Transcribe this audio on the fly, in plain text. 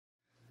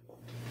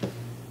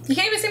You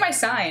can't even see my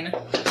sign.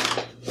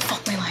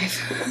 Fuck my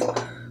life.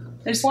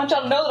 I just want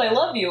y'all to know that I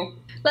love you.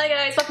 Bye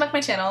guys, welcome back to my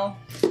channel.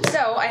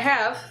 So I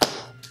have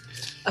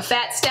a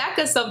fat stack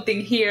of something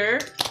here.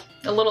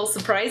 A little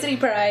surprisey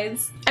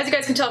prize. As you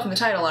guys can tell from the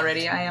title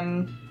already, I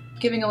am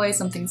giving away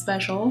something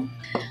special.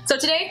 So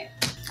today,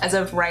 as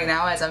of right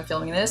now, as I'm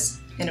filming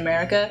this in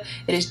America,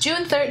 it is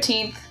June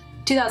 13th,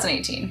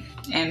 2018.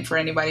 And for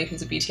anybody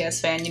who's a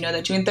BTS fan, you know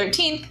that June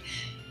 13th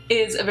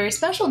is a very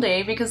special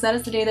day because that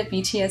is the day that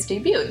BTS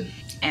debuted.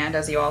 And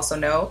as you also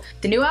know,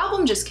 the new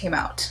album just came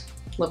out,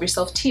 Love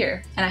Yourself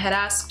Tear. And I had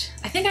asked,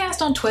 I think I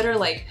asked on Twitter,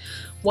 like,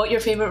 what your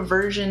favorite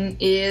version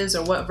is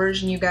or what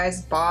version you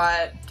guys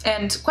bought.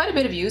 And quite a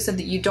bit of you said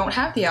that you don't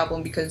have the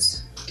album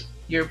because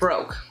you're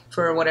broke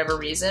for whatever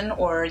reason,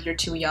 or you're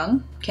too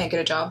young, can't get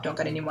a job, don't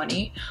got any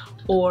money,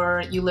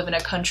 or you live in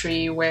a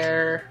country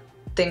where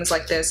things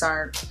like this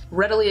aren't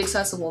readily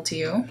accessible to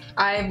you.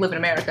 I live in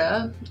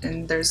America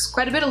and there's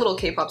quite a bit of little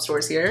K-pop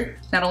stores here.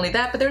 Not only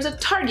that, but there's a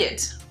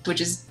Target,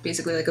 which is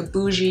basically like a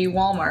bougie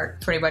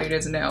Walmart for anybody who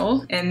doesn't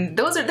know. And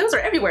those are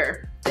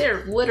everywhere.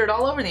 They're littered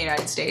all over the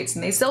United States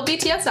and they sell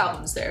BTS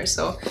albums there.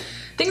 So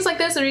things like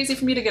this are easy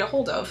for me to get a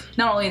hold of.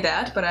 Not only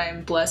that, but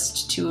I'm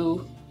blessed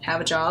to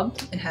have a job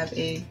and have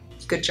a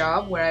good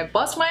job where I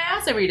bust my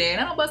ass every day,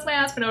 and I don't bust my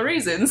ass for no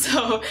reason,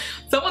 so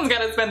someone's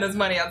gotta spend this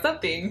money on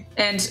something.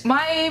 And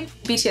my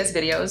BTS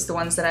videos, the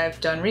ones that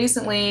I've done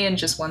recently and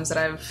just ones that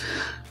I've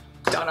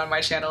done on my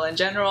channel in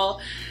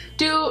general,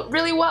 do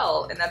really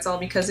well, and that's all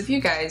because of you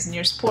guys and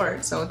your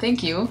support, so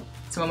thank you.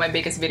 Some of my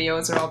biggest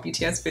videos are all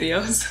BTS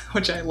videos,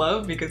 which I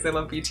love because I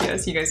love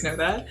BTS, you guys know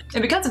that.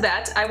 And because of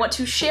that, I want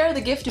to share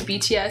the gift of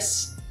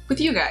BTS with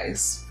you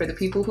guys, for the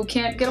people who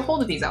can't get a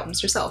hold of these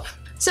albums yourself.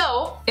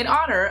 So, in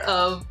honor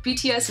of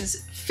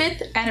BTS's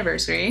 5th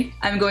anniversary,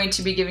 I'm going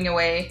to be giving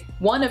away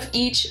one of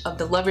each of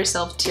the Love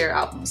Yourself Tear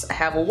albums. I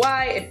have a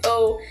Y, an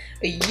O,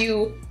 a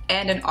U,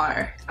 and an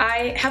R.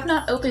 I have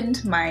not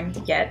opened mine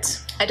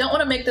yet. I don't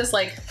want to make this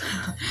like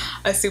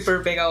a super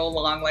big old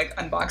long like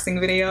unboxing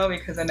video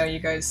because I know you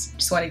guys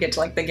just want to get to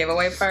like the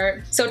giveaway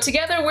part. So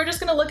together we're just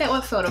gonna look at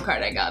what photo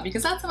card I got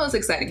because that's the most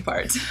exciting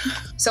part.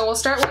 So we'll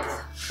start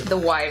with the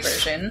Y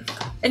version.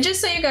 And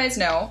just so you guys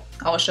know,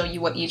 I'll show you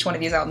what each one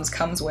of these albums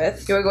comes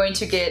with. You're going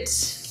to get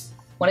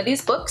one of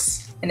these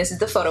books, and this is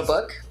the photo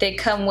book. They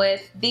come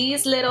with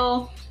these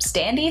little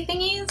standy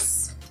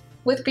thingies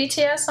with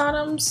BTS on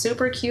them,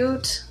 super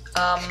cute.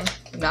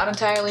 Not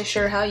entirely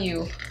sure how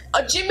you...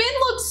 Jimin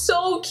looks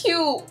so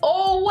cute!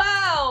 Oh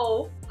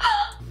wow!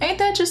 Ain't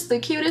that just the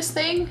cutest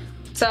thing?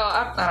 So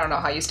I don't know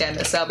how you stand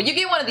this up, but you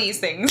get one of these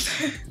things.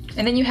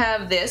 And then you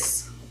have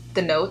this,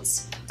 the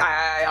notes.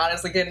 I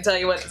honestly couldn't tell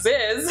you what this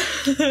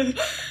is.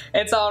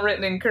 It's all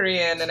written in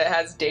Korean and it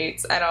has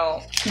dates.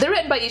 They're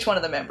written by each one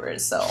of the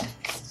members, so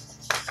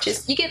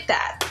just, you get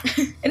that.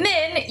 And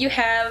then you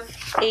have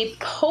a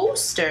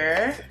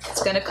poster.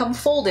 It's gonna come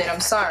folded,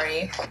 I'm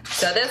sorry.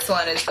 So this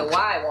one is the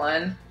Y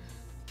one.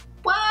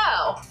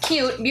 Wow,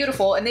 cute,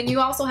 beautiful. And then you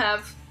also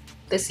have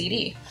the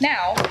CD.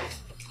 Now,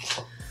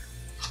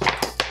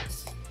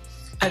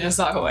 I just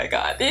saw who I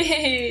got.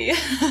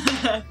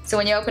 So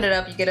when you open it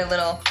up, you get a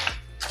little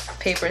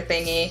paper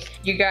thingy.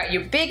 You got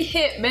your big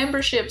hit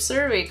membership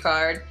survey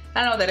card. I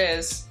don't know what that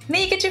is. And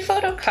then you get your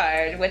photo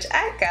card, which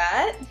I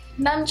got.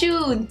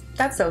 Namjoon.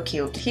 That's so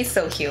cute. He's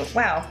so cute.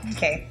 Wow,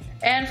 okay.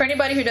 And for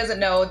anybody who doesn't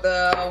know,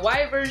 the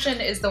Y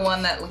version is the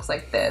one that looks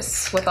like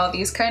this, with all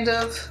these kind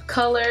of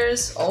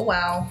colors. Oh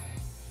wow.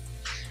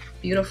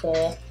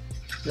 Beautiful.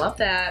 Love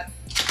that.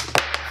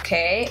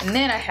 Okay, and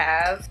then I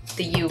have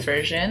the U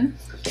version.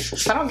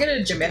 If I don't get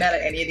a Jimin out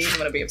of any of these, I'm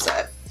gonna be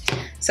upset.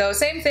 So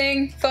same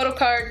thing, photo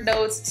card,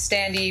 notes,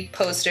 standee,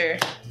 poster.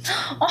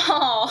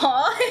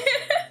 Aww.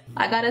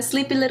 I got a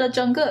sleepy little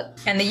Jungkook.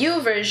 And the U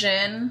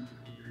version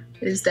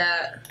is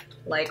that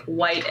like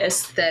white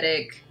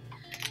aesthetic,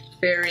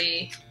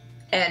 very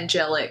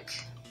angelic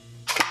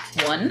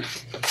one.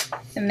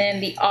 And then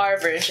the R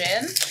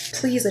version,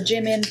 please a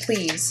Jimin,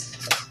 please.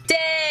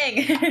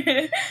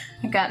 Dang!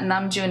 I got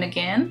Namjoon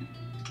again.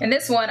 And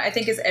this one I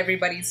think is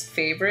everybody's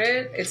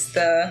favorite. It's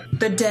the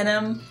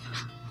denim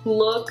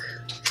look.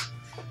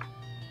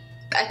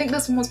 I think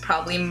this one was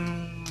probably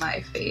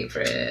my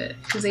favorite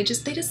because they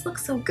just look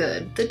so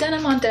good. The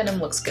denim on denim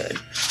looks good.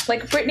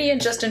 Like Britney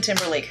and Justin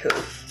Timberlake who.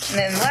 And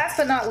then last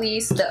but not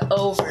least, the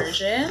O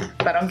version.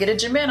 If I don't get a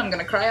Jimin, I'm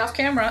gonna cry off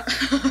camera.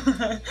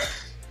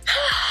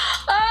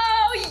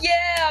 Oh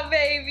yeah,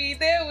 baby,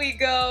 there we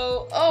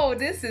go. Oh,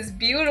 this is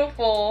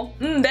beautiful.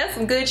 That's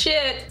some good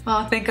shit.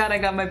 Oh, thank God I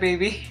got my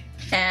baby.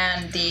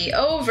 And the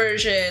O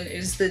version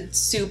is the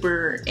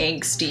super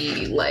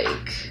angsty,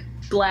 like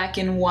black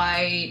and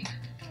white,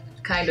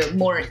 kind of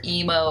more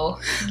emo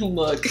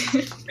look.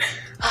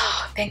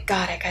 Oh, thank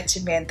God I got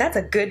you, man. That's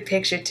a good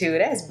picture too.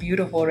 That's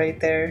beautiful right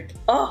there.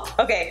 Oh,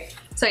 okay.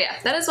 So yeah,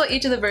 that is what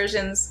each of the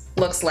versions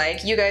looks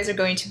like. You guys are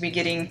going to be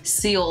getting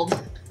sealed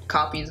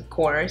copies, of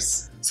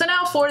course. So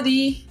now for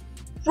the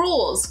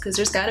rules, because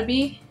there's gotta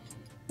be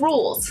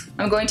rules.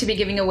 I'm going to be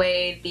giving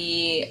away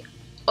the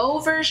O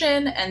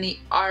version and the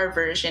R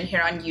version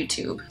here on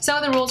YouTube. So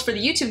the rules for the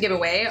YouTube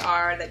giveaway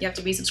are that you have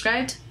to be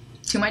subscribed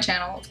to my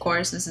channel. Of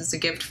course, this is a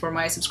gift for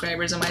my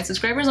subscribers and my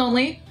subscribers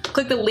only.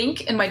 Click the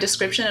link in my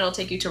description, it'll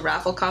take you to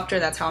Rafflecopter.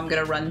 That's how I'm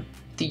gonna run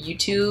the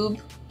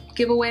YouTube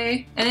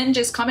giveaway. And then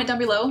just comment down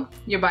below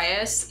your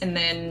bias and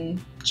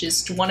then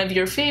just one of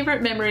your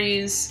favorite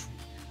memories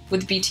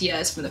with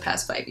BTS from the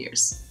past 5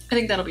 years. I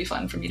think that'll be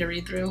fun for me to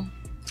read through.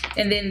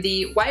 And then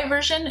the Y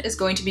version is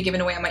going to be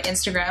given away on my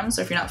Instagram,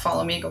 so if you're not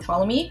following me, go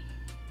follow me.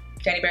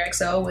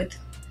 DannyBearXO with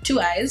 2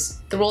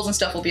 eyes. The rules and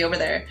stuff will be over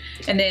there.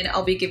 And then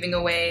I'll be giving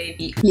away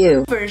the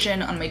U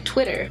version on my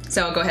Twitter.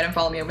 So go ahead and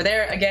follow me over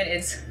there. Again,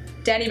 it's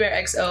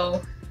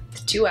DannyBearXO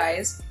with 2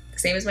 eyes, the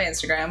same as my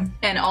Instagram.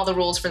 And all the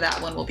rules for that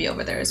one will be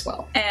over there as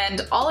well.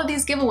 And all of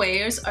these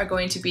giveaways are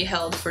going to be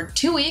held for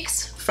 2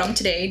 weeks from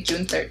today,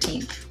 June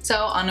 13th. So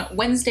on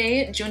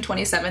Wednesday, June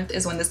 27th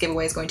is when this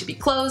giveaway is going to be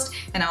closed,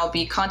 and I'll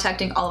be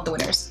contacting all of the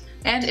winners.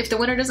 And if the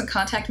winner doesn't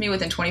contact me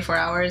within 24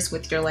 hours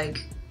with your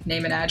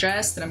name and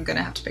address, then I'm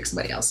gonna have to pick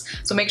somebody else.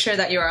 So make sure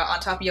that you are on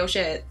top of your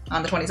shit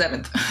on the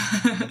 27th.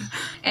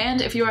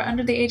 And if you are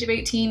under the age of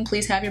 18,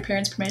 please have your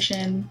parents'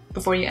 permission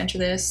before you enter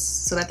this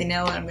so that they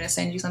know I'm gonna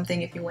send you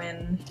something if you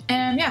win.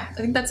 And yeah, I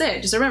think that's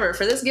it. Just remember,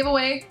 for this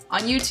giveaway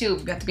on YouTube,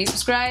 you have to be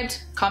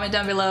subscribed, comment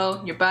down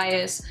below your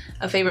bias,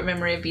 a favorite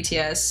memory of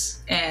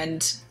BTS,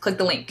 and click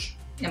the link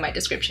in my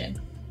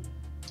description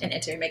and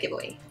enter my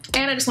giveaway.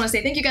 And I just wanna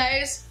say thank you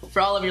guys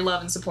for all of your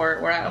love and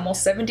support. We're at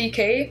almost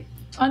 70K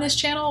on this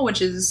channel,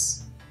 which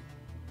is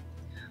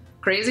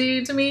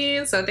crazy to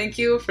me. So thank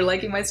you for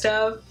liking my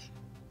stuff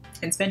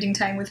and spending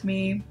time with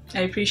me.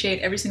 I appreciate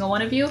every single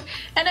one of you,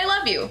 and I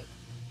love you.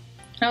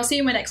 And I'll see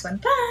you in my next one.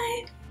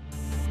 Bye!